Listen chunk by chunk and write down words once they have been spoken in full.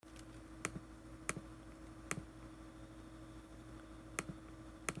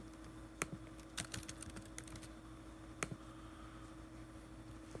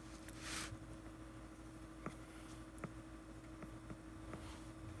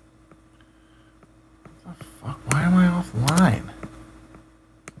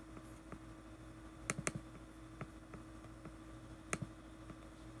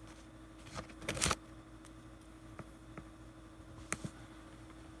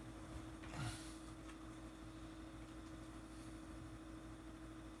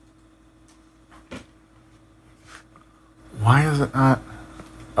Why is it not?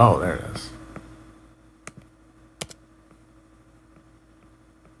 Oh, there it is.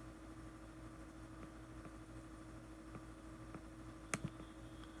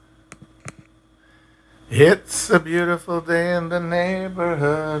 It's a beautiful day in the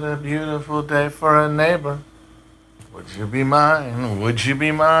neighborhood, a beautiful day for a neighbor. Would you be mine? Would you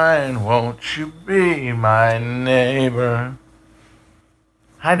be mine? Won't you be my neighbor?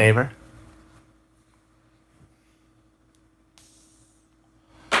 Hi, neighbor.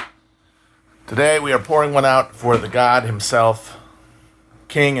 Today we are pouring one out for the God himself,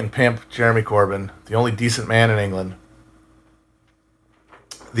 King and Pimp Jeremy Corbyn, the only decent man in England,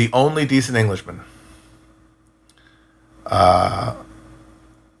 the only decent Englishman. Run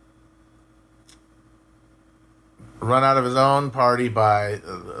out of his own party by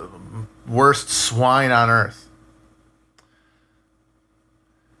the worst swine on earth.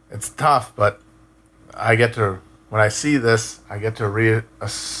 It's tough, but when I see this, I get to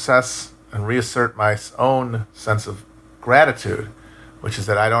reassess and reassert my own sense of gratitude, which is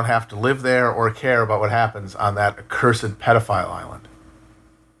that I don't have to live there or care about what happens on that accursed pedophile island.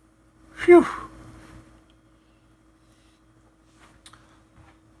 Phew.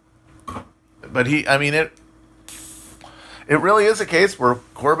 But it really is a case where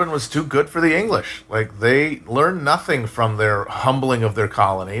Corbyn was too good for the English. Like, they learned nothing from their humbling of their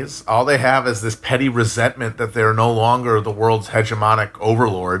colonies. All they have is this petty resentment that they're no longer the world's hegemonic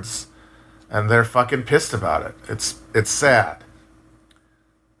overlords, and they're fucking pissed about it. It's sad.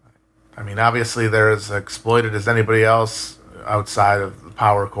 I mean, obviously they're as exploited as anybody else outside of the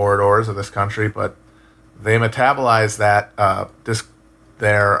power corridors of this country, but they metabolize that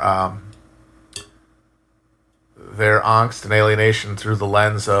their angst and alienation through the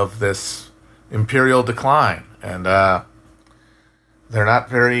lens of this imperial decline. And they're not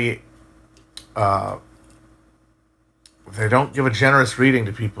very... they don't give a generous reading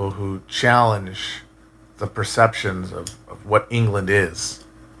to people who challenge the perceptions of what England is,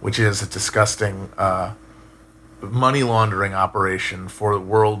 which is a disgusting money laundering operation for the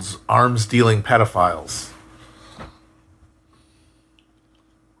world's arms-dealing pedophiles.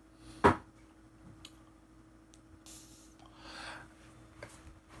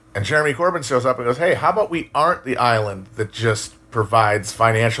 And Jeremy Corbyn shows up and goes, hey, how about we aren't the island that just provides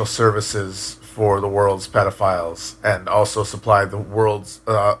financial services for the world's pedophiles and also supply the world's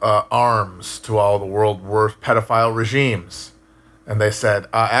arms to all the world's worst pedophile regimes? And they said,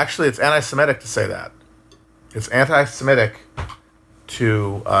 actually, it's anti-Semitic to say that. It's anti-Semitic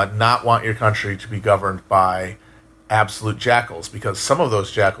to not want your country to be governed by absolute jackals, because some of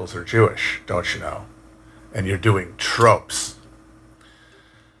those jackals are Jewish, don't you know? And you're doing tropes.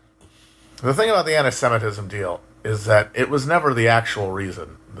 The thing about the anti-Semitism deal is that it was never the actual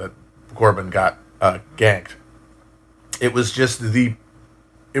reason that Corbyn got ganked. It was just it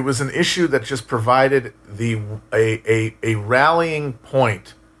was an issue that just provided a rallying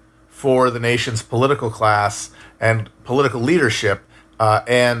point for the nation's political class and political leadership,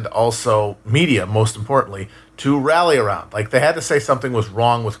 and also media, most importantly, to rally around. Like, they had to say something was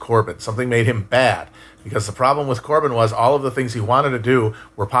wrong with Corbyn, something made him bad. Because the problem with Corbyn was all of the things he wanted to do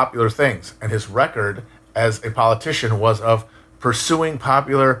were popular things. And his record as a politician was of pursuing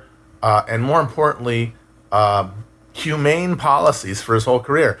popular and, more importantly, humane policies for his whole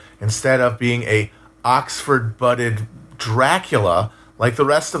career, instead of being a Oxford-butted Dracula like the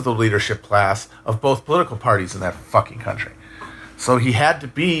rest of the leadership class of both political parties in that fucking country. So he had to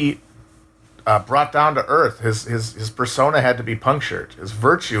be brought down to earth. His persona had to be punctured. His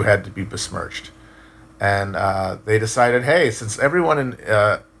virtue had to be besmirched. And they decided, hey, since everyone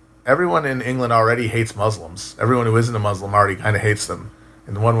in England already hates Muslims, everyone who isn't a Muslim already kind of hates them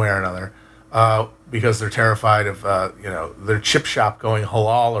in one way or another, because they're terrified of their chip shop going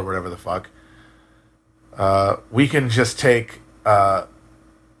halal or whatever the fuck. We can just take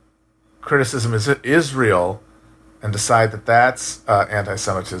criticism as Israel and decide that that's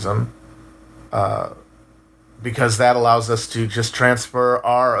anti-Semitism, because that allows us to just transfer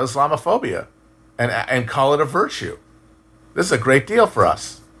our Islamophobia and call it a virtue. This is a great deal for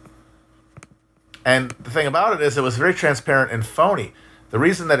us. And the thing about it is, it was very transparent and phony. The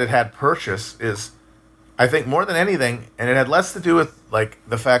reason that it had purchase is, I think, more than anything, and it had less to do with like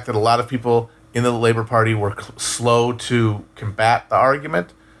the fact that a lot of people in the Labour Party were slow to combat the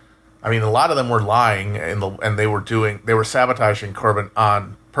argument. I mean, a lot of them were lying, and they were sabotaging Corbyn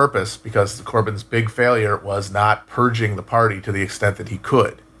on purpose, because Corbyn's big failure was not purging the party to the extent that he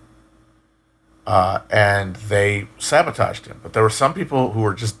could. And they sabotaged him. But there were some people who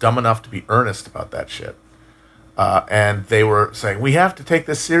were just dumb enough to be earnest about that shit. And they were saying, we have to take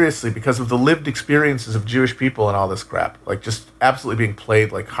this seriously because of the lived experiences of Jewish people and all this crap. Like, just absolutely being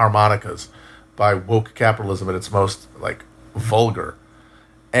played like harmonicas by woke capitalism at its most, like, vulgar.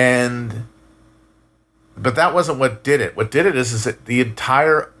 But that wasn't what did it. What did it is that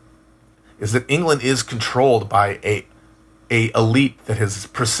England is controlled by a elite that has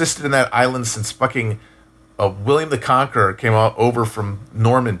persisted in that island since fucking William the Conqueror came over from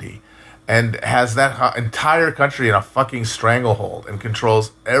Normandy, and has that entire country in a fucking stranglehold and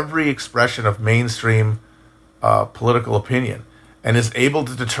controls every expression of mainstream political opinion, and is able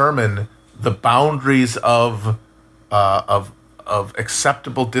to determine the boundaries of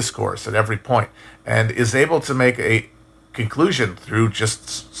acceptable discourse at every point, and is able to make a conclusion through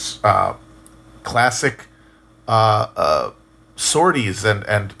just classic sorties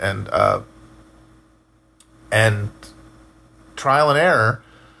and trial and error,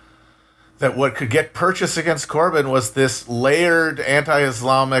 that what could get purchased against Corbyn was this layered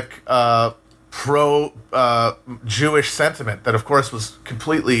anti-Islamic pro-Jewish sentiment that, of course, was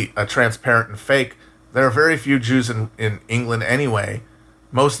completely transparent and fake. There are very few Jews in England anyway.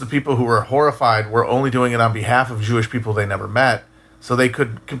 Most of the people who were horrified were only doing it on behalf of Jewish people they never met, so they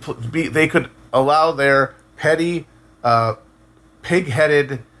could allow their petty,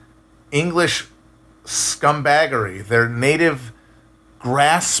 pig-headed English scumbaggery, their native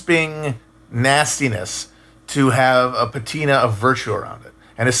grasping nastiness, to have a patina of virtue around it.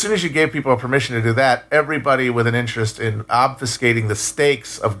 And as soon as you gave people permission to do that, everybody with an interest in obfuscating the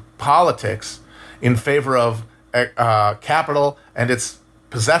stakes of politics in favor of capital and its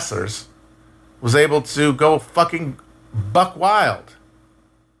possessors was able to go fucking buck wild.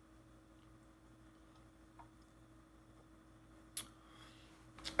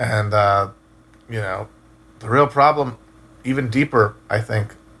 And, the real problem, even deeper, I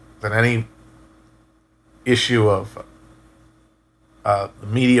think, than any issue of the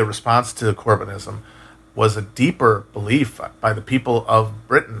media response to Corbynism, was a deeper belief by the people of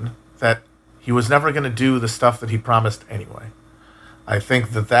Britain that he was never going to do the stuff that he promised anyway. I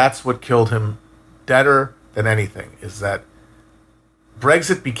think that that's what killed him deader than anything, is that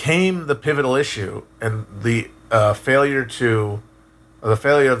Brexit became the pivotal issue, and the failure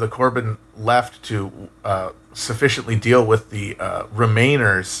of the Corbyn left to sufficiently deal with the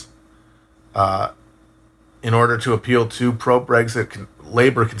Remainers in order to appeal to pro-Brexit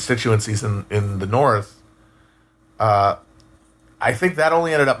Labour constituencies in the north. I think that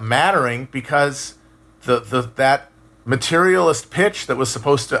only ended up mattering because that materialist pitch that was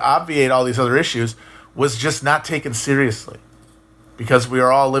supposed to obviate all these other issues was just not taken seriously, because we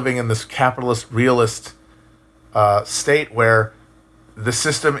are all living in this capitalist realist state where the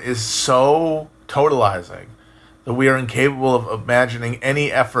system is so totalizing that we are incapable of imagining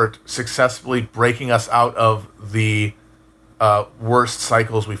any effort successfully breaking us out of the worst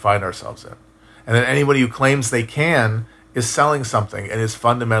cycles we find ourselves in. And then anybody who claims they can is selling something and is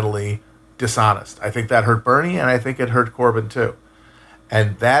fundamentally dishonest. I think that hurt Bernie, and I think it hurt Corbyn too.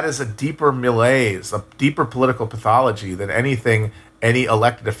 And that is a deeper malaise, a deeper political pathology than anything any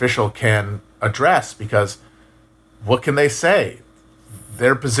elected official can address, because what can they say?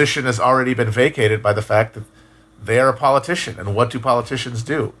 Their position has already been vacated by the fact that they are a politician. And what do politicians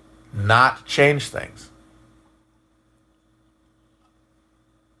do? Not change things.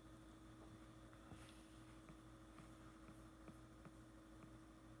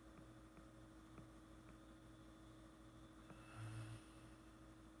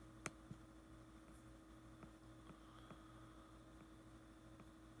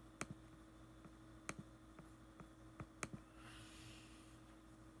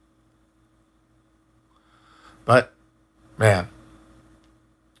 But, man,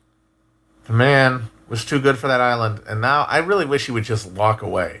 the man was too good for that island, and now I really wish he would just walk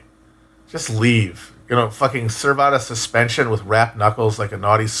away. Just leave. Fucking serve out a suspension with wrapped knuckles like a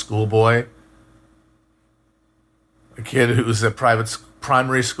naughty schoolboy. A kid who's at private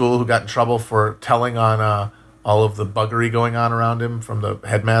primary school who got in trouble for telling on all of the buggery going on around him from the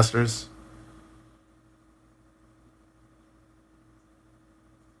headmasters.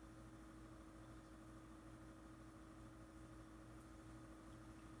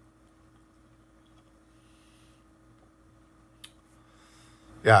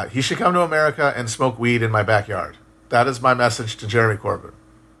 Yeah, he should come to America and smoke weed in my backyard. That is my message to Jeremy Corbyn.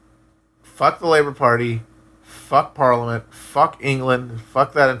 Fuck the Labour Party. Fuck Parliament. Fuck England.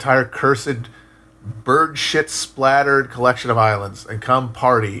 Fuck that entire cursed bird shit splattered collection of islands, and come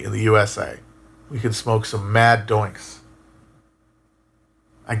party in the USA. We can smoke some mad doinks.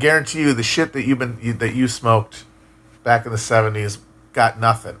 I guarantee you the shit that you smoked back in the 70s got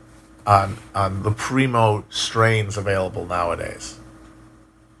nothing. on the primo strains available nowadays.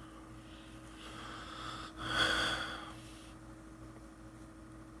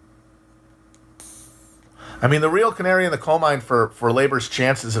 I mean, the real canary in the coal mine for Labor's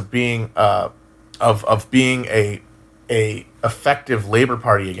chances of being of being a effective Labor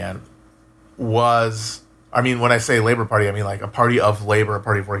Party again was, I mean, when I say Labor Party, I mean like a party of labor, a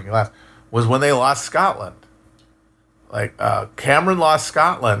party of working class, was when they lost Scotland. Like Cameron lost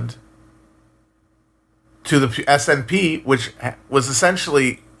Scotland to the SNP, which was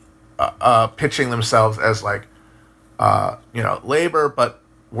essentially pitching themselves as like Labor, but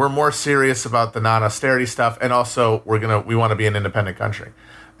we're more serious about the non-austerity stuff, and also we want to be an independent country.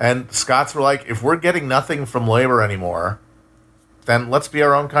 And Scots were like, if we're getting nothing from Labor anymore, then let's be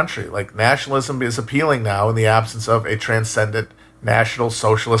our own country. Like, nationalism is appealing now in the absence of a transcendent national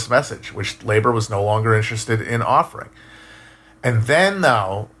socialist message, which Labor was no longer interested in offering. And then,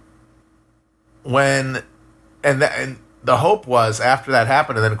 though, and the hope was, after that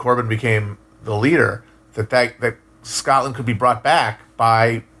happened, and then Corbyn became the leader, that Scotland could be brought back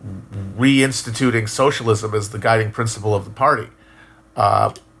by reinstituting socialism as the guiding principle of the party.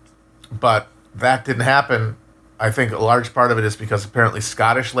 But that didn't happen. I think a large part of it is because apparently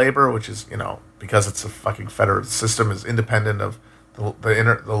Scottish Labour, which is, because it's a fucking federal system, is independent of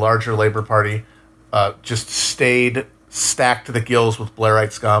the larger Labour Party, just stayed stacked to the gills with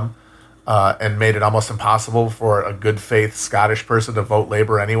Blairite scum, and made it almost impossible for a good faith Scottish person to vote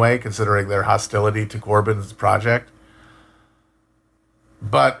Labour anyway, considering their hostility to Corbyn's project.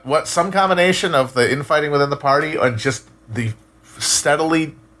 But some combination of the infighting within the party and just the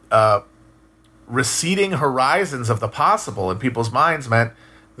steadily receding horizons of the possible in people's minds meant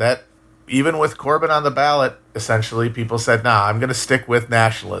that even with Corbyn on the ballot, essentially, people said, nah, I'm going to stick with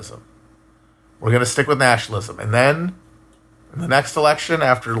nationalism. We're going to stick with nationalism. And then, in the next election,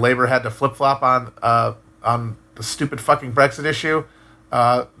 after Labour had to flip-flop on the stupid fucking Brexit issue,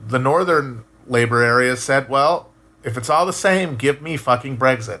 the northern Labour areas said, well, if it's all the same, give me fucking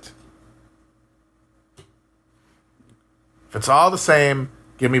Brexit. If it's all the same,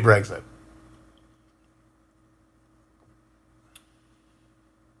 give me Brexit.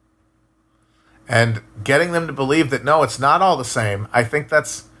 And getting them to believe that, no, it's not all the same, I think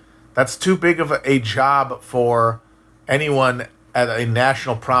that's too big of a job for anyone at a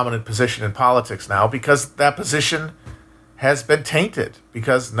national prominent position in politics now, because that position has been tainted,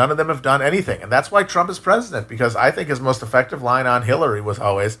 because none of them have done anything. And that's why Trump is president, because I think his most effective line on Hillary was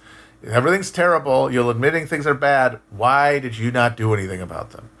always, everything's terrible, you're admitting things are bad, why did you not do anything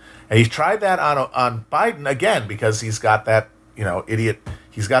about them? And he's tried that on Biden again, because he's got that, idiot,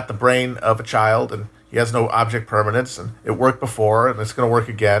 he's got the brain of a child, and he has no object permanence, and it worked before, and it's going to work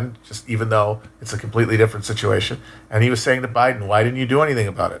again, just even though it's a completely different situation. And he was saying to Biden, why didn't you do anything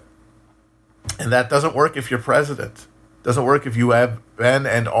about it? And that doesn't work if you're president. Doesn't work if you have been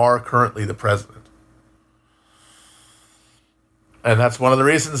and are currently the president. And that's one of the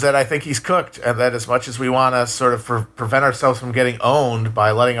reasons that I think he's cooked, and that as much as we want to sort of prevent ourselves from getting owned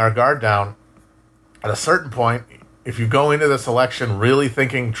by letting our guard down, at a certain point, if you go into this election really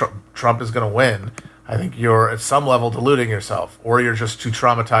thinking Trump is going to win, I think you're at some level deluding yourself, or you're just too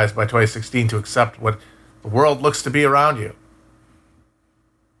traumatized by 2016 to accept what the world looks to be around you.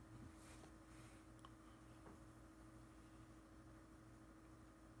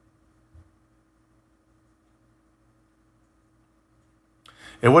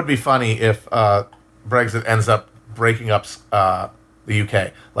 It would be funny if Brexit ends up breaking up the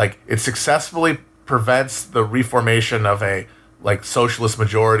UK. Like, it successfully prevents the reformation of a socialist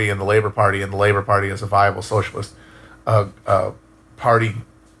majority in the Labour Party, and the Labour Party is a viable socialist party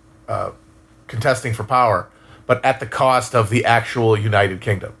contesting for power, but at the cost of the actual United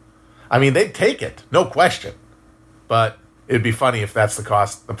Kingdom. I mean, they'd take it, no question, but it'd be funny if that's the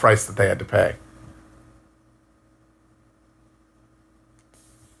price that they had to pay.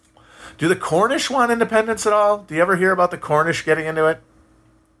 Do the Cornish want independence at all? Do you ever hear about the Cornish getting into it?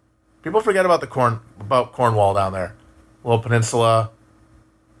 People forget about about Cornwall down there, little peninsula.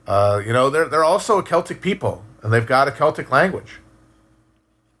 They're also a Celtic people, and they've got a Celtic language,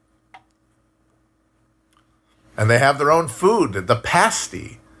 and they have their own food, the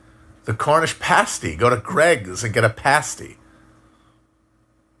pasty, the Cornish pasty. Go to Greg's and get a pasty.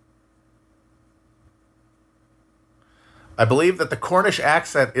 I believe that the Cornish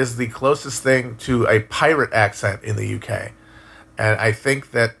accent is the closest thing to a pirate accent in the UK. And I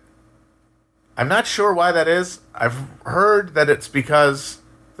think that, I'm not sure why that is. I've heard that it's because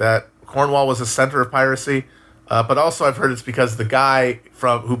that Cornwall was a center of piracy, but also I've heard it's because the guy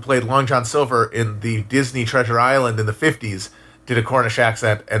who played Long John Silver in the Disney Treasure Island in the 50s did a Cornish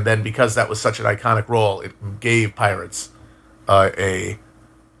accent, and then because that was such an iconic role, it gave pirates a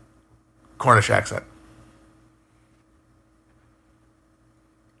Cornish accent.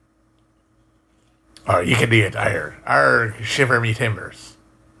 Oh, you can be a tire. Arr, shiver me timbers.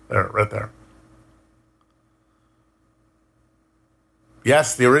 There, right there.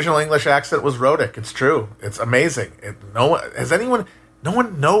 Yes, the original English accent was rhotic. It's true. It's amazing. No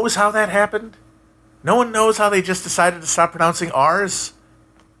one knows how that happened? No one knows how they just decided to stop pronouncing R's?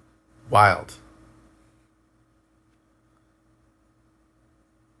 Wild.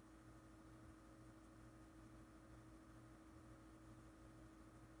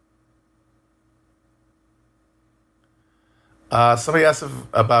 Somebody asked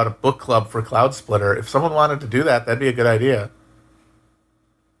about a book club for Cloud Splitter. If someone wanted to do that, that'd be a good idea.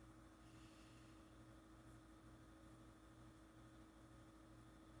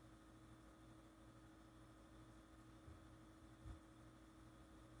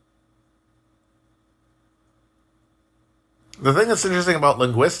 The thing that's interesting about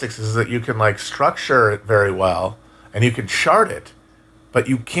linguistics is that you can like structure it very well and you can chart it, but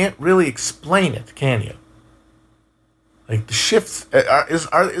you can't really explain it, can you? Like the shifts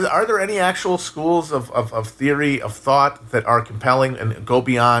are there any actual schools of theory of thought that are compelling and go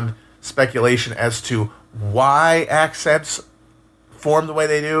beyond speculation as to why accents form the way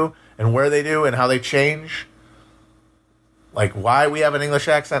they do and where they do and how they change? Like why we have an English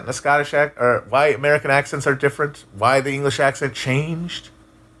accent and a Scottish accent, or why American accents are different, why the English accent changed,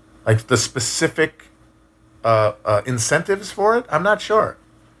 like the specific incentives for it. I'm not sure.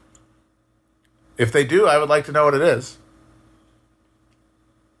 If they do, I would like to know what it is.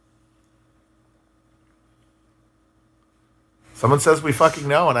 Someone says we fucking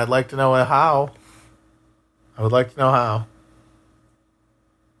know, and I'd like to know how. I would like to know how.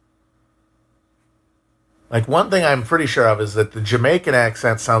 Like, one thing I'm pretty sure of is that the Jamaican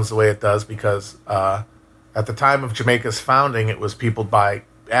accent sounds the way it does because at the time of Jamaica's founding, it was peopled by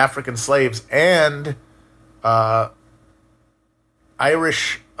African slaves and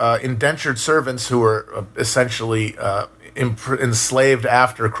Irish indentured servants who were essentially enslaved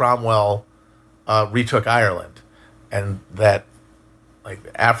after Cromwell retook Ireland. And that, like,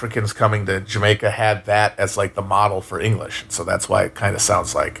 the Africans coming to Jamaica had that as, like, the model for English. So that's why it kind of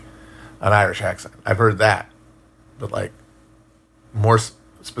sounds like an Irish accent. I've heard that. But, like, more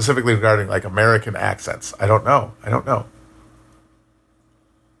specifically regarding, like, American accents, I don't know.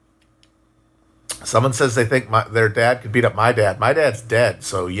 Someone says they think their dad could beat up my dad. My dad's dead,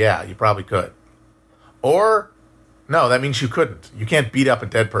 so yeah, you probably could. Or, no, that means you couldn't. You can't beat up a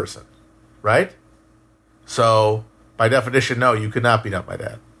dead person, right? So, by definition, no, you could not beat up my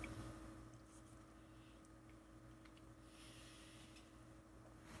dad.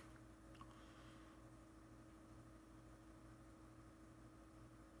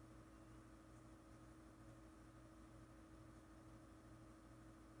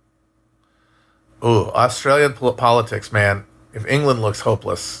 Ooh, Australian politics, man. If England looks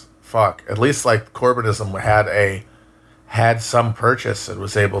hopeless, fuck. At least like Corbynism had some purchase and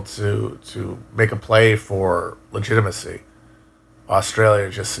was able to make a play for legitimacy. Australia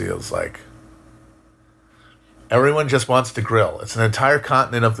just feels like everyone just wants to grill. It's an entire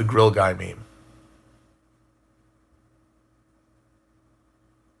continent of the grill guy meme.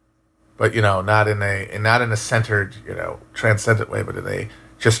 But not in a centered, transcendent way, but in a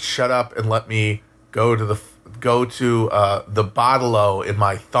just shut up and let me go to the bottle-o in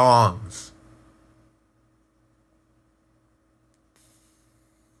my thongs.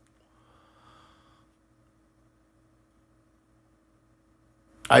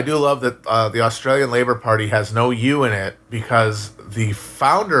 I do love that the Australian Labour Party has no U in it because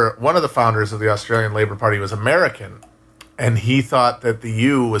one of the founders of the Australian Labour Party was American, and he thought that the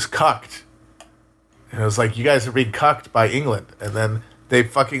U was cucked. And it was like, you guys are being cucked by England. And then they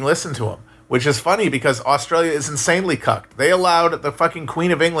fucking listened to him. Which is funny because Australia is insanely cucked. They allowed the fucking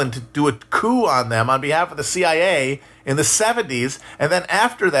Queen of England to do a coup on them on behalf of the CIA in the 70s, and then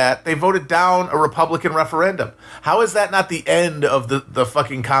after that, they voted down a Republican referendum. How is that not the end of the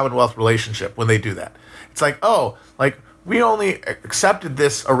fucking Commonwealth relationship when they do that? It's like, we only accepted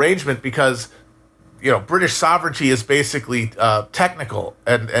this arrangement because, British sovereignty is basically technical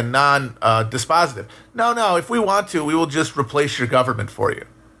and non-dispositive. No, if we want to, we will just replace your government for you.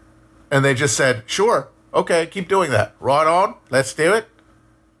 And they just said, sure, okay, keep doing that. Right on, let's do it.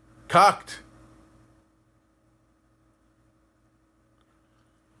 Cocked.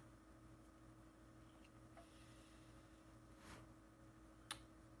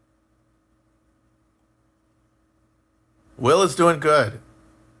 Will is doing good.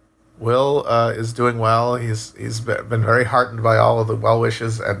 Will is doing well. He's been very heartened by all of the well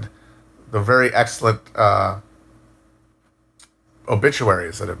wishes and the very excellent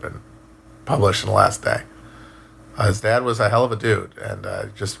obituaries that have been published in the last day. His dad was a hell of a dude,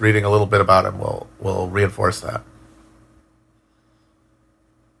 and just reading a little bit about him will reinforce that.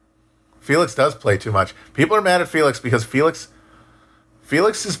 Felix does play too much. People are mad at Felix because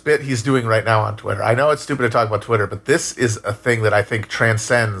Felix's bit he's doing right now on Twitter. I know it's stupid to talk about Twitter, but this is a thing that I think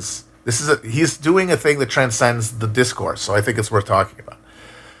transcends. He's doing a thing that transcends the discourse, so I think it's worth talking about.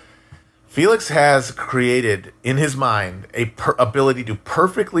 Felix has created in his mind a ability to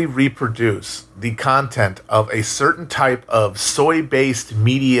perfectly reproduce the content of a certain type of soy-based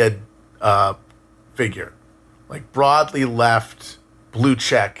media figure, like broadly left, blue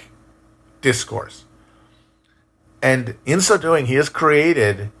check discourse. And in so doing, he has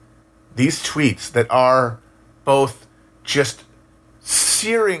created these tweets that are both just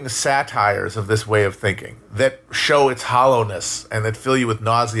searing satires of this way of thinking that show its hollowness and that fill you with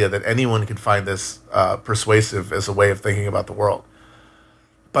nausea that anyone could find this persuasive as a way of thinking about the world.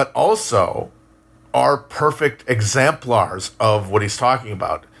 But also are perfect exemplars of what he's talking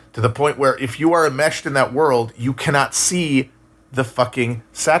about, to the point where if you are enmeshed in that world, you cannot see the fucking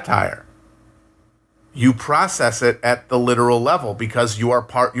satire. You process it at the literal level because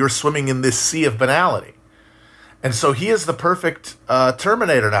you're swimming in this sea of banality. And so he is the perfect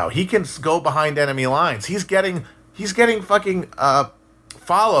Terminator now. He can go behind enemy lines. He's getting fucking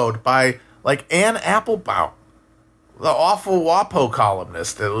followed by like Anne Applebaum, the awful WAPO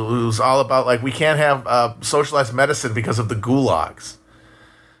columnist who's all about like we can't have socialized medicine because of the gulags.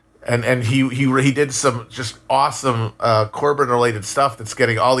 And he did some just awesome Corbyn-related stuff that's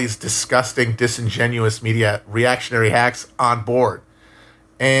getting all these disgusting, disingenuous media reactionary hacks on board.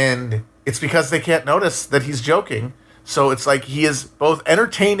 And it's because they can't notice that he's joking. So it's like he is both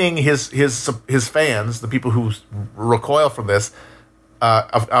entertaining his fans, the people who recoil from this.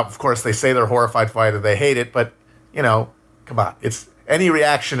 Of course, they say they're horrified by it and they hate it, but, you know, come on. Any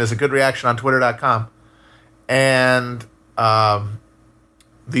reaction is a good reaction on Twitter.com. And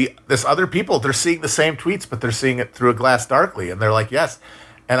this other people, they're seeing the same tweets, but they're seeing it through a glass darkly. And they're like, yes.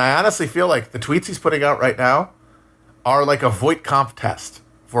 And I honestly feel like the tweets he's putting out right now are like a Voight-Kampff test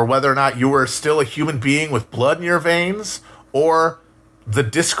for whether or not you are still a human being with blood in your veins, or the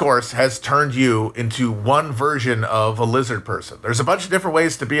discourse has turned you into one version of a lizard person. There's a bunch of different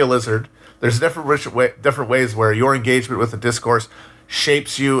ways to be a lizard. There's different ways where your engagement with the discourse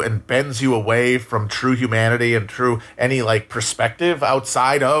shapes you and bends you away from true humanity and true any like perspective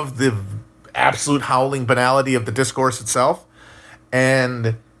outside of the absolute howling banality of the discourse itself.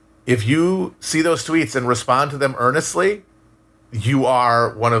 And if you see those tweets and respond to them earnestly, you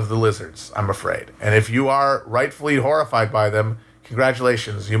are one of the lizards, I'm afraid. And if you are rightfully horrified by them,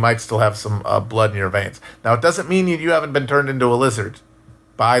 congratulations, you might still have some blood in your veins. Now, it doesn't mean you haven't been turned into a lizard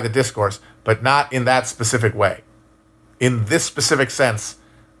by the discourse, but not in that specific way. In this specific sense,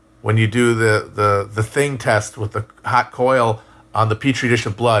 when you do the thing test with the hot coil on the petri dish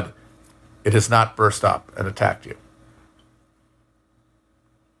of blood, it has not burst up and attacked you.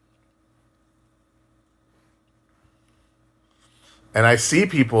 And I see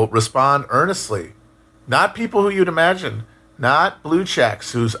people respond earnestly. Not people who you'd imagine. Not blue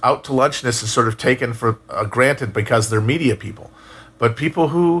checks whose out to lunchness is sort of taken for granted because they're media people. But people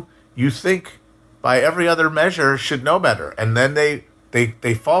who you think by every other measure should know better. And then they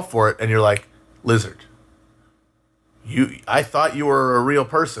fall for it and you're like, lizard. I thought you were a real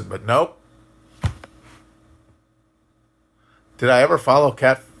person, but nope. Did I ever follow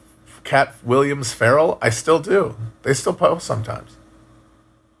Cat Williams Farrell? I still do. They still post sometimes.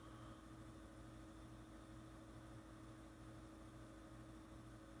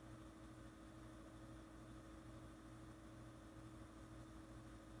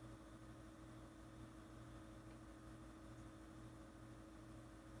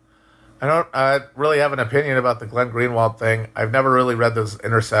 I don't really have an opinion about the Glenn Greenwald thing. I've never really read those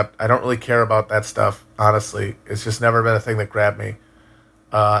Intercept. I don't really care about that stuff, honestly. It's just never been a thing that grabbed me.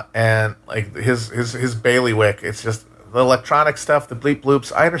 And like his bailiwick, it's just the electronic stuff, the bleep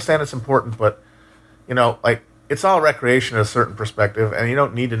bloops. I understand it's important, but you know, like it's all recreation at a certain perspective, and you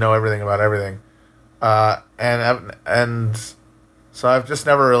don't need to know everything about everything. And so I've just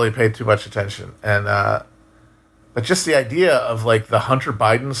never really paid too much attention. And but just the idea of like the Hunter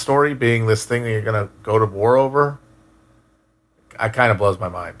Biden story being this thing that you're gonna go to war over, I kind of blows my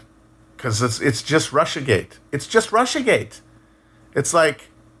mind, because it's just Russiagate. It's just Russiagate. It's like,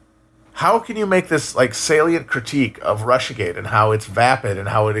 how can you make this like salient critique of Russiagate and how it's vapid and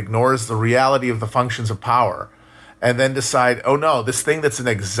how it ignores the reality of the functions of power and then decide, oh no, this thing that's an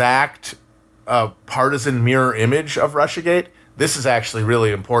exact partisan mirror image of Russiagate, this is actually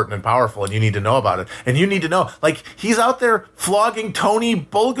really important and powerful, and you need to know about it. And you need to know, like, he's out there flogging Tony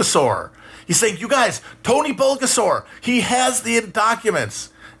Bulgasaur. He's saying, you guys, Tony Bulgasaur, he has the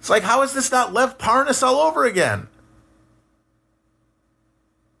documents. It's like, how is this not Lev Parnas all over again?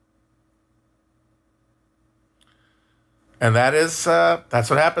 And that's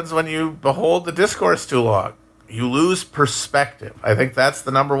what happens when you behold the discourse too long. You lose perspective. I think that's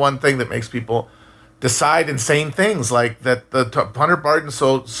the number one thing that makes people decide insane things, like that the Hunter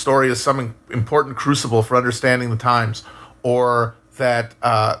Biden story is some important crucible for understanding the times, or that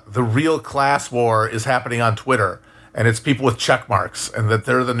the real class war is happening on Twitter, and it's people with check marks, and that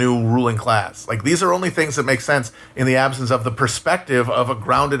they're the new ruling class. Like, these are only things that make sense in the absence of the perspective of a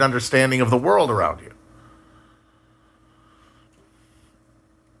grounded understanding of the world around you.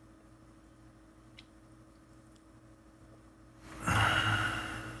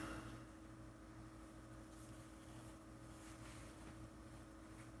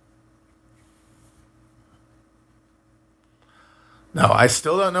 No, I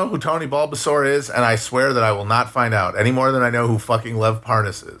still don't know who Tony Bulbasaur is, and I swear that I will not find out any more than I know who fucking Lev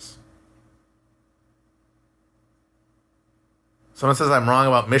Parnas is. Someone says I'm wrong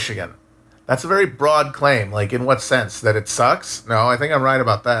about Michigan. That's a very broad claim. Like, in what sense? That it sucks? No, I think I'm right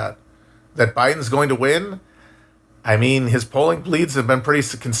about that. That Biden's going to win? I mean, his polling leads have been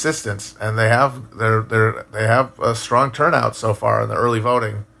pretty consistent, and they have a strong turnout so far in the early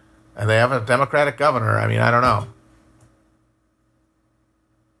voting, and they have a Democratic governor. I mean, I don't know.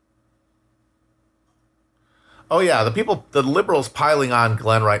 Oh, yeah, the liberals piling on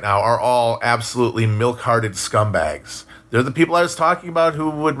Glenn right now are all absolutely milk-hearted scumbags. They're the people I was talking about who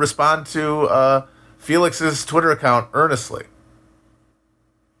would respond to Felix's Twitter account earnestly.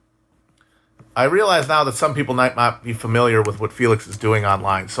 I realize now that some people might not be familiar with what Felix is doing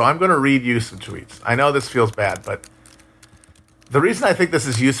online, so I'm going to read you some tweets. I know this feels bad, but the reason I think this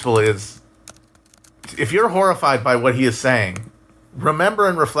is useful is if you're horrified by what he is saying, remember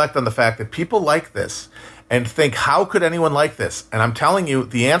and reflect on the fact that people like this and think, how could anyone like this? And I'm telling you,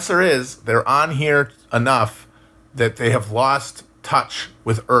 the answer is they're on here enough that they have lost touch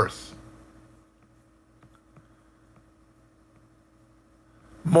with Earth.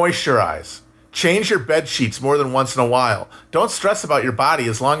 Moisturize. Change your bed sheets more than once in a while. Don't stress about your body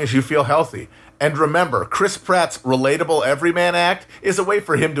as long as you feel healthy. And remember, Chris Pratt's relatable everyman act is a way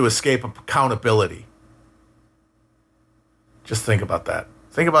for him to escape accountability. Just think about that.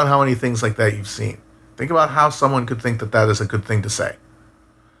 Think about how many things like that you've seen. Think about how someone could think that that is a good thing to say.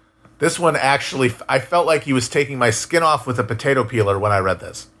 This one actually, I felt like he was taking my skin off with a potato peeler when I read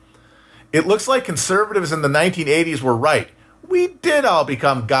this. It looks like conservatives in the 1980s were right. We did all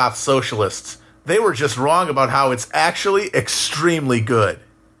become goth socialists. They were just wrong about how it's actually extremely good.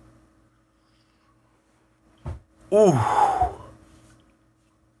 Ooh.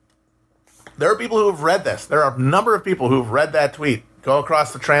 There are people who have read this. There are a number of people who have read that tweet, go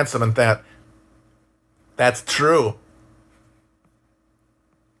across the transom and that that's true.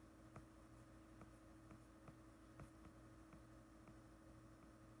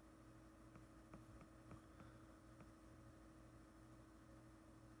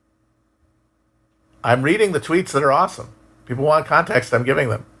 I'm reading the tweets that are awesome. People want context, I'm giving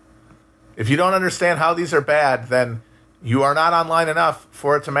them. If you don't understand how these are bad, then you are not online enough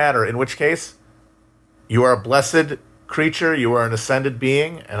for it to matter, in which case you are a blessed creature, you are an ascended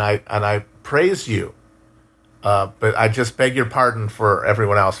being, and I praise you. But I just beg your pardon for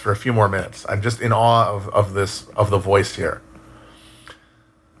everyone else for a few more minutes. I'm just in awe of the voice here.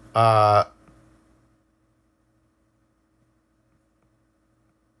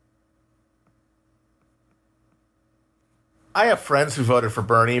 I have friends who voted for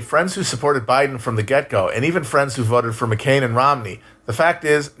Bernie, friends who supported Biden from the get-go, and even friends who voted for McCain and Romney. The fact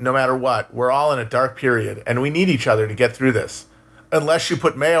is, no matter what, we're all in a dark period, and we need each other to get through this. Unless you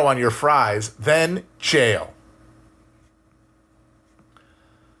put mayo on your fries, then jail.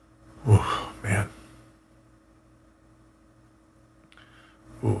 Ooh, man.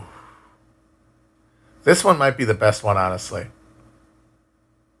 Ooh. This one might be the best one, honestly.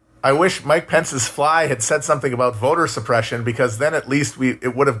 I wish Mike Pence's fly had said something about voter suppression, because then at least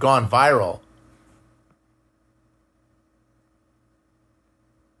it would have gone viral.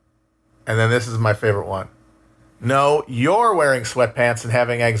 And then this is my favorite one. No, you're wearing sweatpants and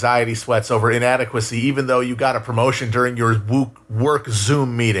having anxiety sweats over inadequacy, even though you got a promotion during your work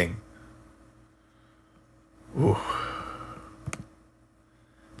Zoom meeting. Ooh.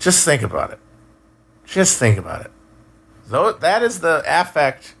 Just think about it. Just think about it. Though that is the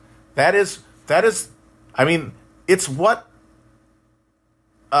affect. That is, I mean, it's what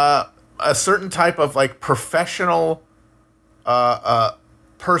a certain type of like professional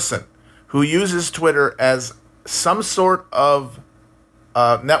person who uses Twitter as some sort of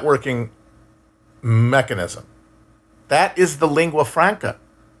networking mechanism. That is the lingua franca.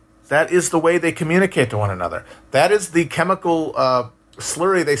 That is the way they communicate to one another. That is the chemical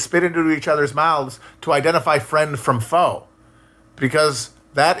slurry they spit into each other's mouths to identify friend from foe. Because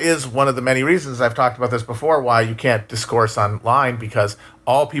that is one of the many reasons, I've talked about this before, why you can't discourse online, because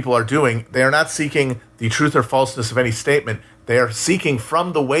all people are doing, they are not seeking the truth or falseness of any statement. They are seeking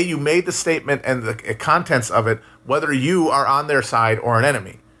from the way you made the statement and the contents of it, whether you are on their side or an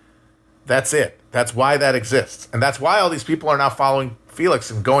enemy. That's it. That's why that exists. And that's why all these people are now following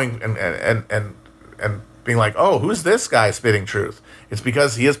Felix and going and being like, oh, who's this guy spitting truth? It's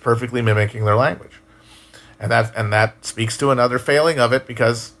because he is perfectly mimicking their language. And that speaks to another failing of it,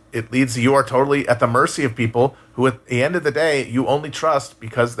 because it leads you are totally at the mercy of people who at the end of the day you only trust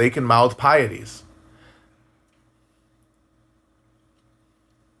because they can mouth pieties.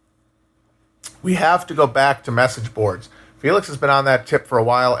 We have to go back to message boards. Felix has been on that tip for a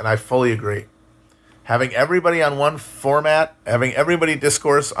while, and I fully agree. Having everybody on one format, having everybody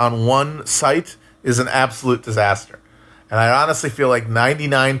discourse on one site is an absolute disaster. And I honestly feel like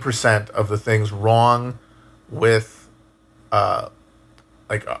 99% of the things wrong with all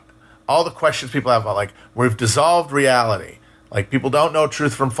the questions people have about, like, we've dissolved reality. Like, people don't know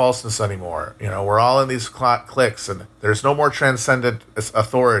truth from falseness anymore. You know, we're all in these cliques, and there's no more transcendent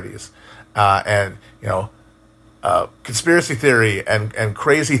authorities. And, you know, conspiracy theory and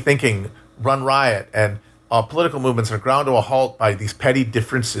crazy thinking run riot, and political movements are ground to a halt by these petty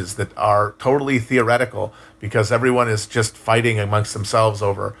differences that are totally theoretical, because everyone is just fighting amongst themselves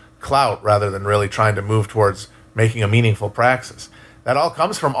over clout rather than really trying to move towards making a meaningful praxis. That all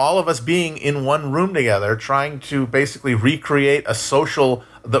comes from all of us being in one room together, trying to basically recreate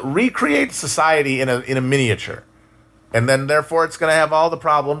society in a miniature. And then therefore it's going to have all the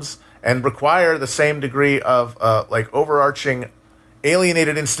problems and require the same degree of overarching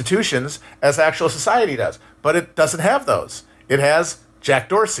alienated institutions as actual society does. But it doesn't have those. It has Jack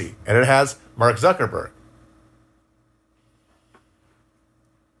Dorsey and it has Mark Zuckerberg.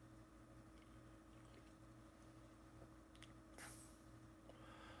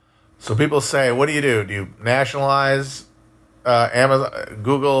 So people say, what do? Do you nationalize Amazon,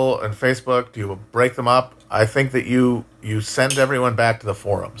 Google, and Facebook? Do you break them up? I think that you send everyone back to the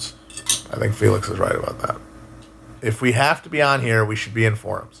forums. I think Felix is right about that. If we have to be on here, we should be in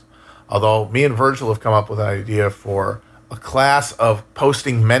forums. Although me and Virgil have come up with an idea for a class of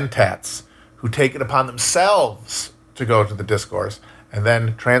posting mentats who take it upon themselves to go to the discourse and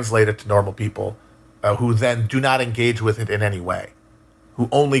then translate it to normal people who then do not engage with it in any way, who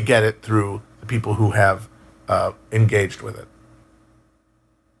only get it through the people who have engaged with it.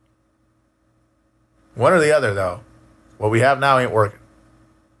 One or the other, though. What we have now ain't working.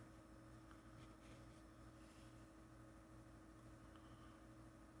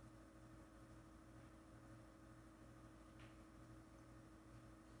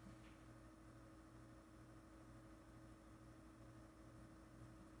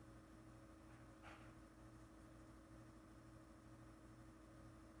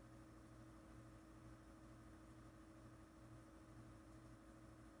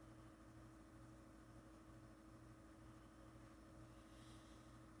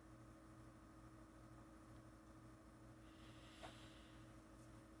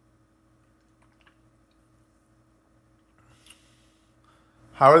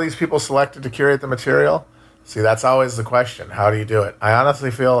 How are these people selected to curate the material? See, that's always the question. How do you do it? I honestly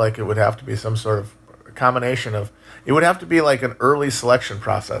feel like it would have to be some sort of combination of... It would have to be like an early selection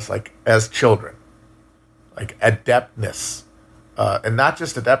process, like as children. Like adeptness. And not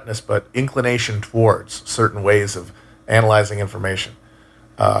just adeptness, but inclination towards certain ways of analyzing information.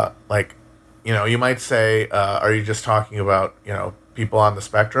 You might say, are you just talking about, people on the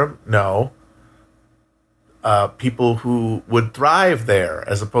spectrum? No. People who would thrive there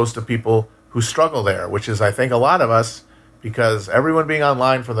as opposed to people who struggle there, which is, I think, a lot of us, because everyone being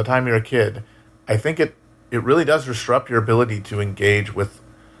online from the time you're a kid, I think it really does disrupt your ability to engage with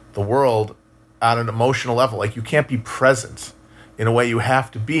the world on an emotional level. Like, you can't be present in a way you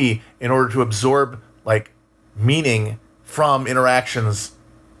have to be in order to absorb, like, meaning from interactions.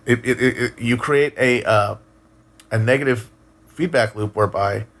 You create a negative feedback loop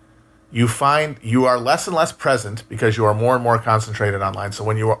whereby you find you are less and less present because you are more and more concentrated online. So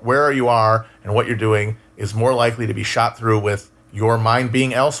where you are and what you're doing is more likely to be shot through with your mind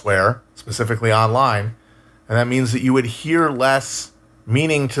being elsewhere, specifically online. And that means that you would hear less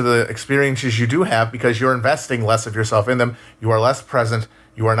meaning to the experiences you do have because you're investing less of yourself in them. You are less present.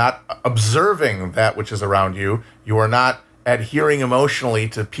 You are not observing that which is around you. You are not adhering emotionally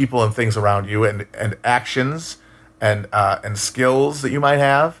to people and things around you and actions and skills that you might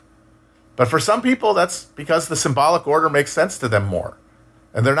have. But for some people, that's because the symbolic order makes sense to them more.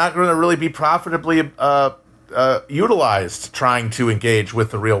 And they're not going to really be profitably utilized trying to engage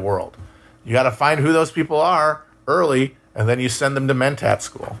with the real world. You got to find who those people are early, and then you send them to Mentat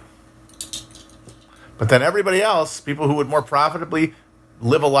school. But then everybody else, people who would more profitably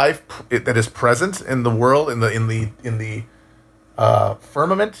live a life that is present in the world, in the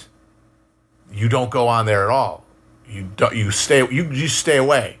firmament, you don't go on there at all. You stay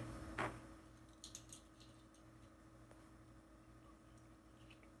away.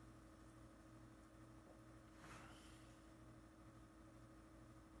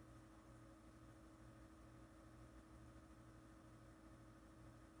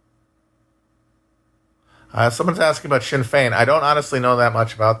 Someone's asking about Sinn Féin. I don't honestly know that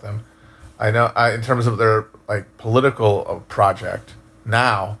much about them. I know in terms of their political project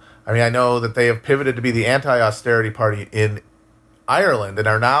now. I mean, I know that they have pivoted to be the anti-austerity party in Ireland and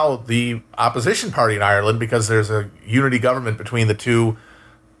are now the opposition party in Ireland because there's a unity government between the two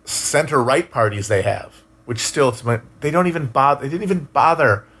center-right parties they have, which still they don't even bother. They didn't even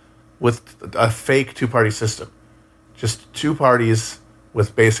bother with a fake two-party system. Just two parties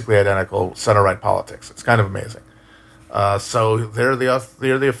with basically identical center-right politics. It's kind of amazing. So they're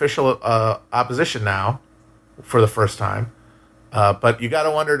the official opposition now for the first time. But you got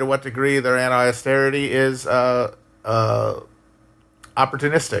to wonder to what degree their anti-austerity is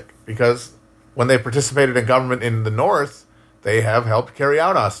opportunistic, because when they participated in government in the North, they have helped carry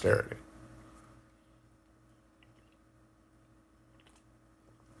out austerity.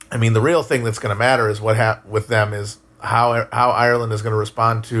 I mean, the real thing that's going to matter is what with them is how Ireland is going to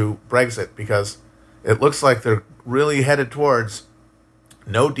respond to Brexit, because it looks like they're really headed towards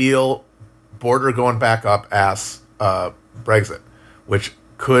no deal, border going back up ass Brexit, which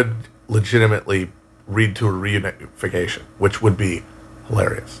could legitimately lead to a reunification, which would be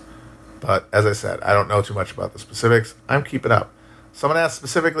hilarious. But as I said, I don't know too much about the specifics. I'm keeping up. Someone asked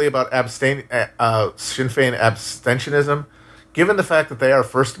specifically about Sinn Féin abstentionism. Given the fact that they are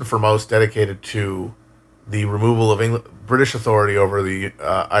first and foremost dedicated to the removal of British authority over the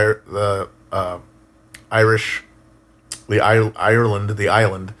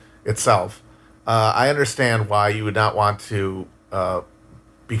island itself, I understand why you would not want to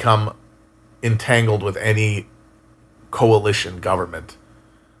become entangled with any coalition government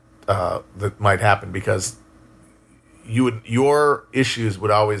that might happen, because your issues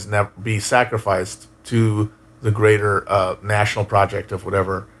would always be sacrificed to the greater national project of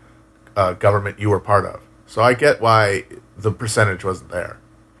whatever government you were part of. So I get why the percentage wasn't there.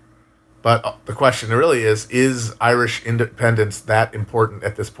 But the question really is Irish independence that important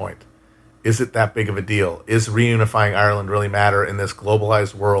at this point? Is it that big of a deal? Is reunifying Ireland really matter in this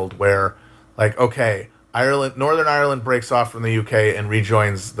globalized world where, okay, Northern Ireland breaks off from the UK and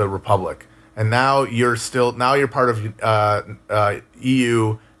rejoins the Republic, and now you're part of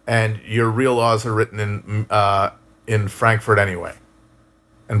EU, and your real laws are written in Frankfurt anyway,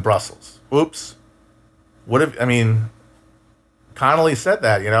 and Brussels. Oops. Connolly said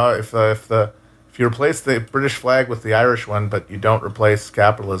that, if you replace the British flag with the Irish one, but you don't replace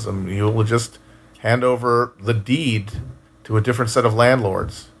capitalism, you will just hand over the deed to a different set of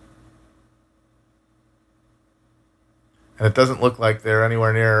landlords. And it doesn't look like they're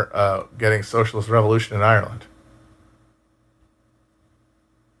anywhere near getting socialist revolution in Ireland.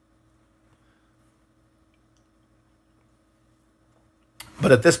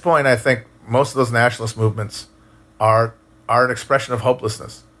 But at this point, I think most of those nationalist movements are an expression of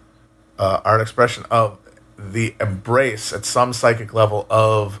hopelessness, are an expression of the embrace at some psychic level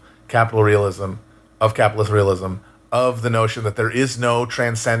of capitalist realism, of the notion that there is no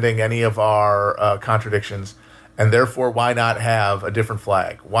transcending any of our contradictions, and therefore why not have a different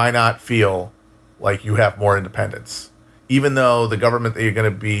flag? Why not feel like you have more independence? Even though the government that you're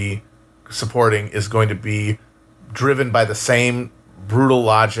going to be supporting is going to be driven by the same brutal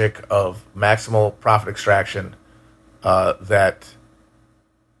logic of maximal profit extraction that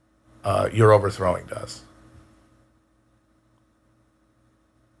your overthrowing does.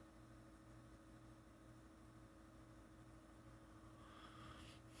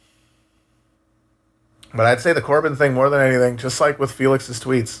 But I'd say the Corbyn thing, more than anything, just like with Felix's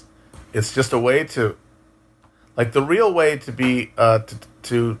tweets, it's just a way to, the real way to be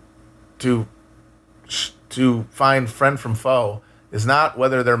to find friend from foe is not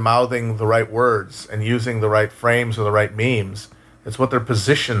whether they're mouthing the right words and using the right frames or the right memes, It's what their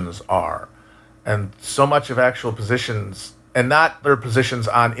positions are. And so much of actual positions, and not their positions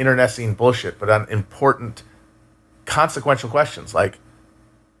on internecine bullshit, but on important, consequential questions like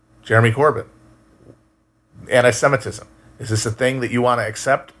Jeremy Corbyn, anti-Semitism. Is this a thing that you want to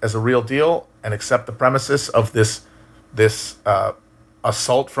accept as a real deal and accept the premises of this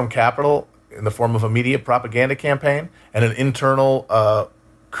assault from capital in the form of a media propaganda campaign and an internal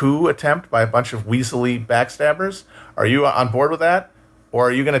coup attempt by a bunch of weaselly backstabbers? Are you on board with that? Or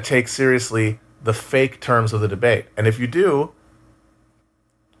are you going to take seriously the fake terms of the debate? And if you do,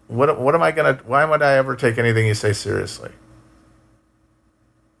 what am I going to, why would I ever take anything you say seriously?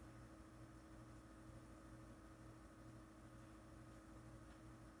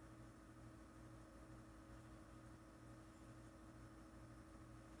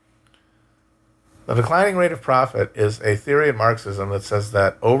 The declining rate of profit is a theory in Marxism that says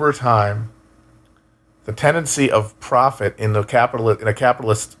that over time, the tendency of profit in a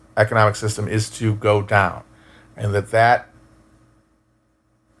capitalist economic system is to go down, and that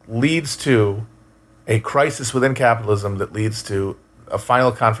leads to a crisis within capitalism that leads to a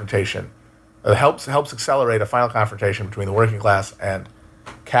final confrontation. It helps accelerate a final confrontation between the working class and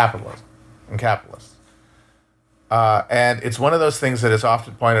capitalism and capitalists. And it's one of those things that is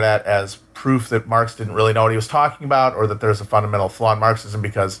often pointed at as proof that Marx didn't really know what he was talking about, or that there's a fundamental flaw in Marxism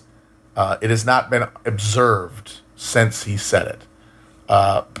because it has not been observed since he said it.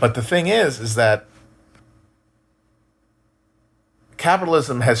 But the thing is that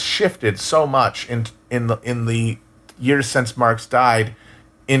capitalism has shifted so much in the years since Marx died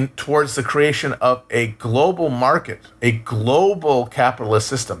towards the creation of a global market, a global capitalist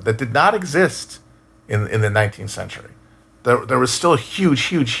system that did not exist in the 19th century. There was still huge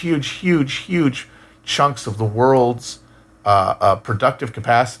chunks of the world's productive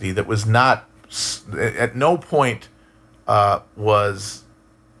capacity that was not, at no point was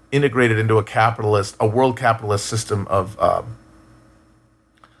integrated into a world capitalist system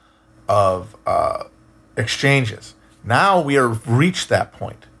of exchanges. Now we have reached that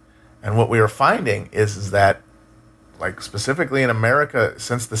point, and what we are finding is that, like specifically in America,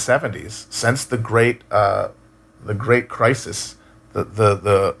 since the 70s, since the great crisis, the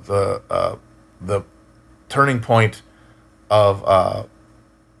turning point of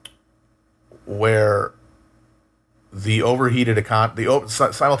where the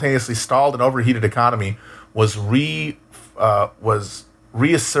simultaneously stalled and overheated economy was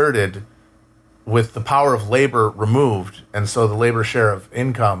reasserted with the power of labor removed, and so the labor share of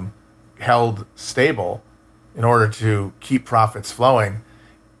income held stable in order to keep profits flowing.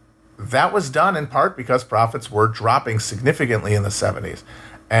 That was done in part because profits were dropping significantly in the 70s.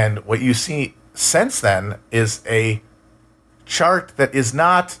 And what you see since then is a chart that is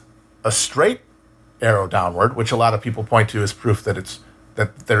not a straight arrow downward, which a lot of people point to as proof that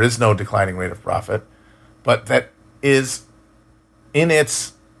there is no declining rate of profit, but that is in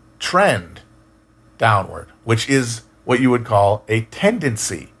its trend downward, which is what you would call a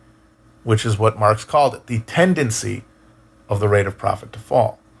tendency, which is what Marx called it, the tendency of the rate of profit to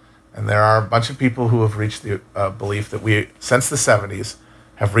fall. And there are a bunch of people who have reached the belief that we, since the 70s,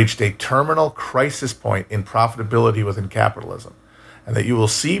 have reached a terminal crisis point in profitability within capitalism. And that you will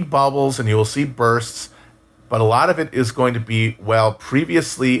see bubbles and you will see bursts, but a lot of it is going to be,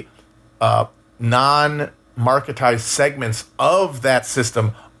 previously non-marketized segments of that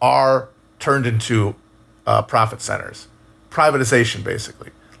system are turned into profit centers. Privatization,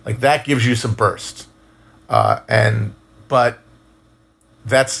 basically. Like, that gives you some bursts. But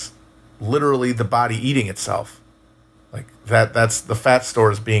that's literally the body eating itself. Like, that's the fat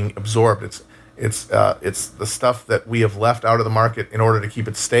stores being absorbed. It's the stuff that we have left out of the market in order to keep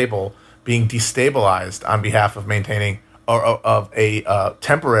it stable being destabilized on behalf of maintaining of a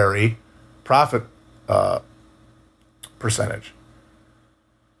temporary profit percentage.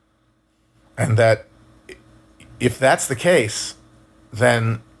 And that if that's the case,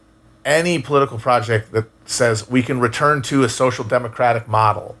 then any political project that says we can return to a social democratic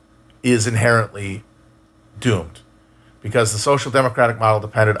model is inherently doomed, because the social democratic model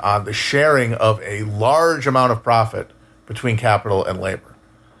depended on the sharing of a large amount of profit between capital and labor.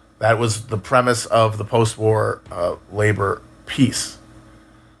 That was the premise of the post-war labor peace.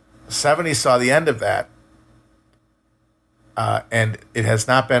 The 70s saw the end of that, and it has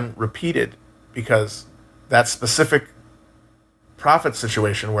not been repeated, because that specific profit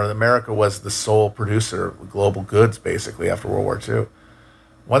situation where America was the sole producer of global goods basically after World War II,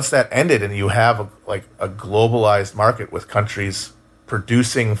 once that ended and you have a globalized market with countries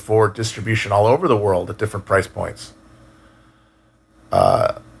producing for distribution all over the world at different price points,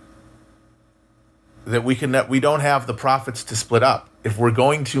 that we don't have the profits to split up. If we're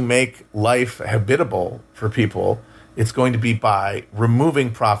going to make life habitable for people, it's going to be by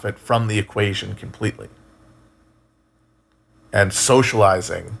removing profit from the equation completely and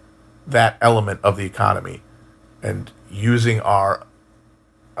socializing that element of the economy and using our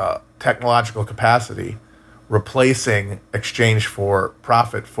technological capacity, replacing exchange for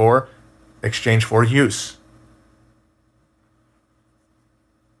profit for exchange for use.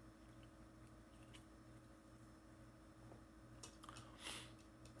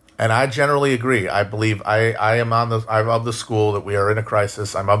 And I generally agree. I believe I'm of the school that we are in a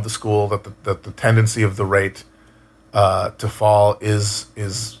crisis. I'm of the school that the tendency of the rate to fall is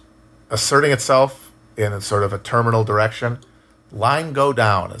asserting itself in a sort of a terminal direction. Line go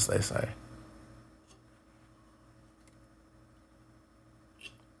down, as they say.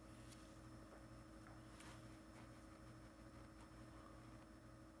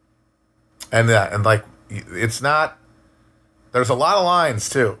 And like it's not. There's a lot of lines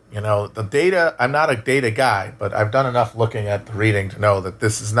too. The data. I'm not a data guy, but I've done enough looking at the reading to know that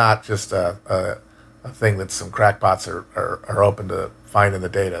this is not just a thing that some crackpots are open to find in the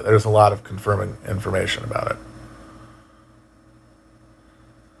data. There's a lot of confirming information about it.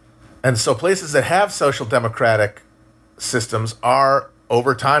 And so places that have social democratic systems are,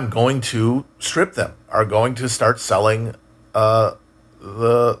 over time, going to strip them, are going to start selling the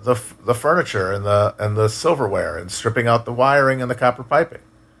furniture and the silverware and stripping out the wiring and the copper piping.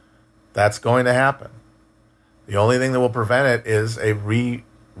 That's going to happen. The only thing that will prevent it is a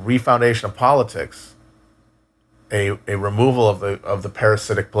refoundation of politics, a removal of the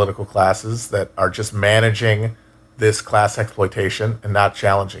parasitic political classes that are just managing this class exploitation and not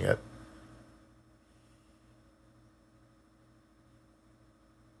challenging it.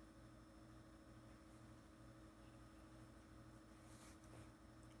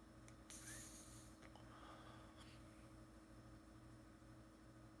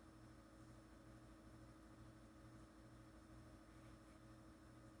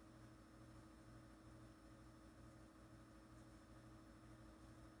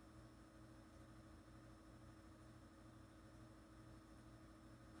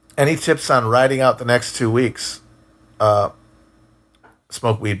 Any tips on riding out the next 2 weeks?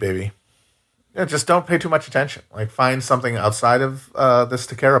 Smoke weed, baby. Just don't pay too much attention. Like, find something outside of this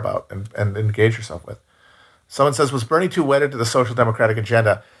to care about and engage yourself with. Someone says, was Bernie too wedded to the social democratic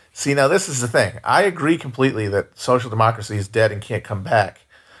agenda? See, now this is the thing. I agree completely that social democracy is dead and can't come back.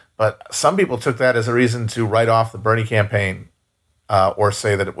 But some people took that as a reason to write off the Bernie campaign or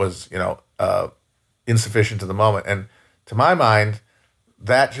say that it was, insufficient to the moment. And to my mind,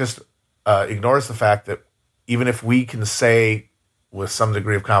 that just ignores the fact that even if we can say with some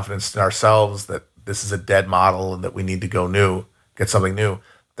degree of confidence in ourselves that this is a dead model and that we need to get something new,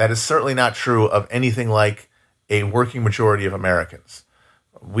 that is certainly not true of anything like a working majority of Americans.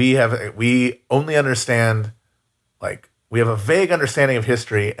 We only understand, we have a vague understanding of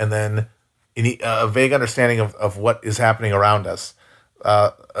history and then a vague understanding of what is happening around us.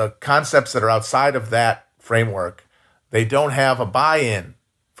 Concepts that are outside of that framework, they don't have a buy-in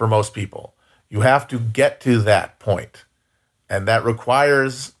for most people. You have to get to that point. And that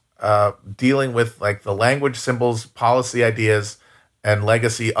requires dealing with the language, symbols, policy ideas, and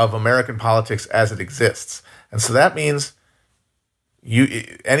legacy of American politics as it exists. And so that means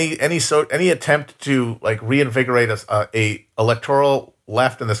any attempt to reinvigorate a electoral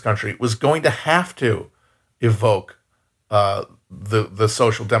left in this country was going to have to evoke the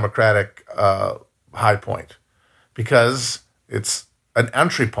social democratic high point, because it's an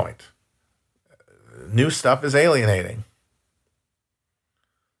entry point. New stuff is alienating.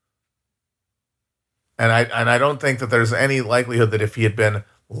 And I don't think that there's any likelihood that if he had been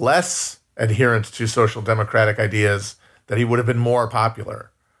less adherent to social democratic ideas, that he would have been more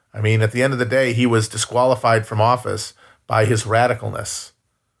popular. I mean, at the end of the day, he was disqualified from office by his radicalness,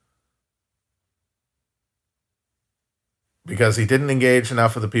 because he didn't engage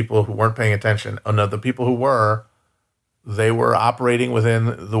enough with the people who weren't paying attention. And of the people who were, they were operating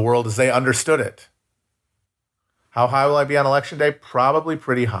within the world as they understood it. How high will I be on election day? Probably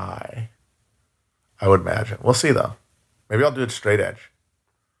pretty high, I would imagine. We'll see, though. Maybe I'll do it straight edge.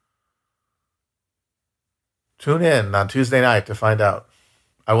 Tune in on Tuesday night to find out.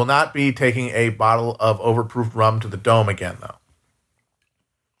 I will not be taking a bottle of overproof rum to the Dome again, though.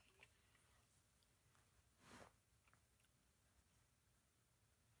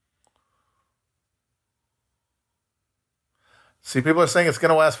 See, people are saying it's going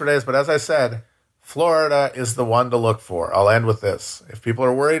to last for days, but as I said, Florida is the one to look for. I'll end with this. If people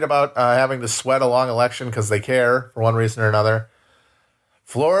are worried about having to sweat a long election because they care for one reason or another,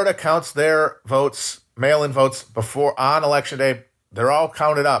 Florida counts their votes mail-in votes before on election day, they're all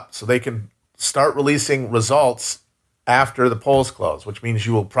counted up so they can start releasing results after the polls close, which means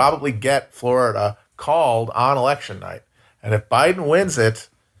you will probably get Florida called on election night. And if Biden wins it,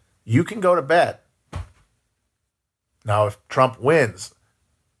 you can go to bed. Now, if Trump wins,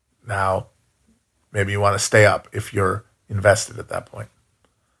 now maybe you want to stay up if you're invested at that point.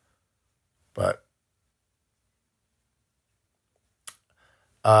 But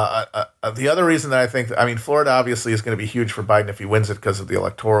the other reason that I think, Florida obviously is going to be huge for Biden if he wins it because of the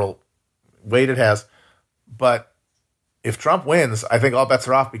electoral weight it has. But if Trump wins, I think all bets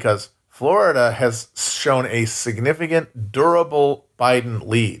are off because Florida has shown a significant, durable Biden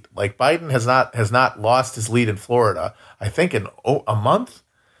lead. Like Biden has not lost his lead in Florida, I think, in a month.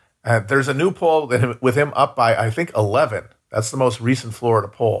 There's a new poll with him up by, I think, 11. That's the most recent Florida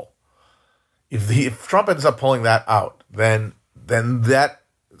poll. If Trump ends up pulling that out, then that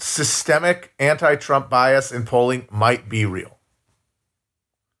systemic anti-Trump bias in polling might be real.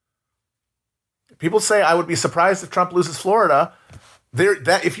 People say I would be surprised if Trump loses Florida.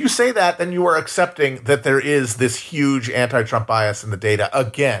 If you say that, then you are accepting that there is this huge anti-Trump bias in the data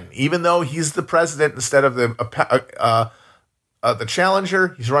again. Even though he's the president instead of the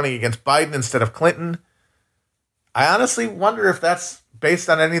challenger, he's running against Biden instead of Clinton. I honestly wonder if that's based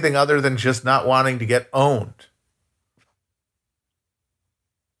on anything other than just not wanting to get owned.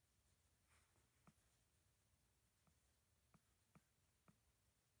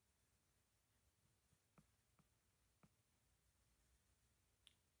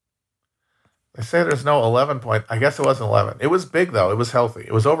 They say there's no 11 point. I guess it wasn't 11. It was big, though. It was healthy.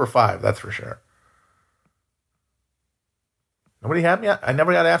 It was over 5, that's for sure. Nobody had me? I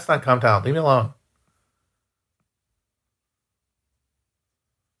never got asked on Comtown. Leave me alone.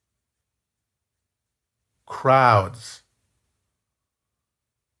 Crowds.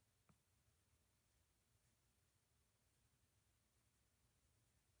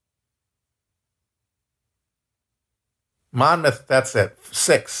 Monmouth, that's it.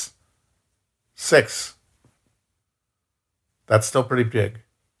 6. That's still pretty big.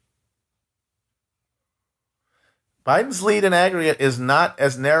 Biden's lead in aggregate is not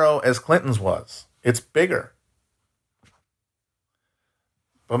as narrow as Clinton's was. It's bigger.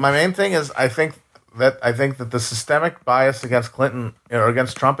 But my main thing is I think that the systemic bias against Clinton or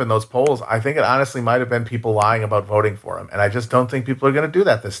against Trump in those polls, I think it honestly might have been people lying about voting for him. And I just don't think people are going to do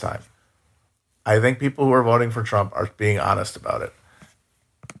that this time. I think people who are voting for Trump are being honest about it.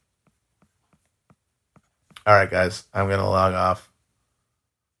 All right, guys, I'm going to log off.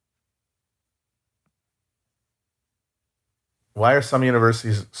 Why are some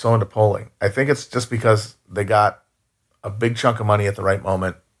universities so into polling? I think it's just because they got a big chunk of money at the right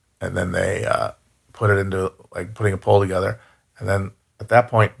moment, and then they put it into like putting a poll together. And then at that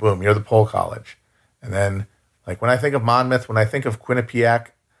point, boom, you're the poll college. And then like when I think of Monmouth, when I think of Quinnipiac,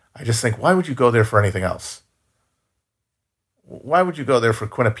 I just think, why would you go there for anything else? Why would you go there for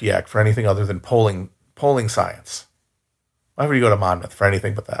Quinnipiac for anything other than polling science? Why would you go to Monmouth for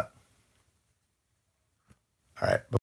anything but that? All right.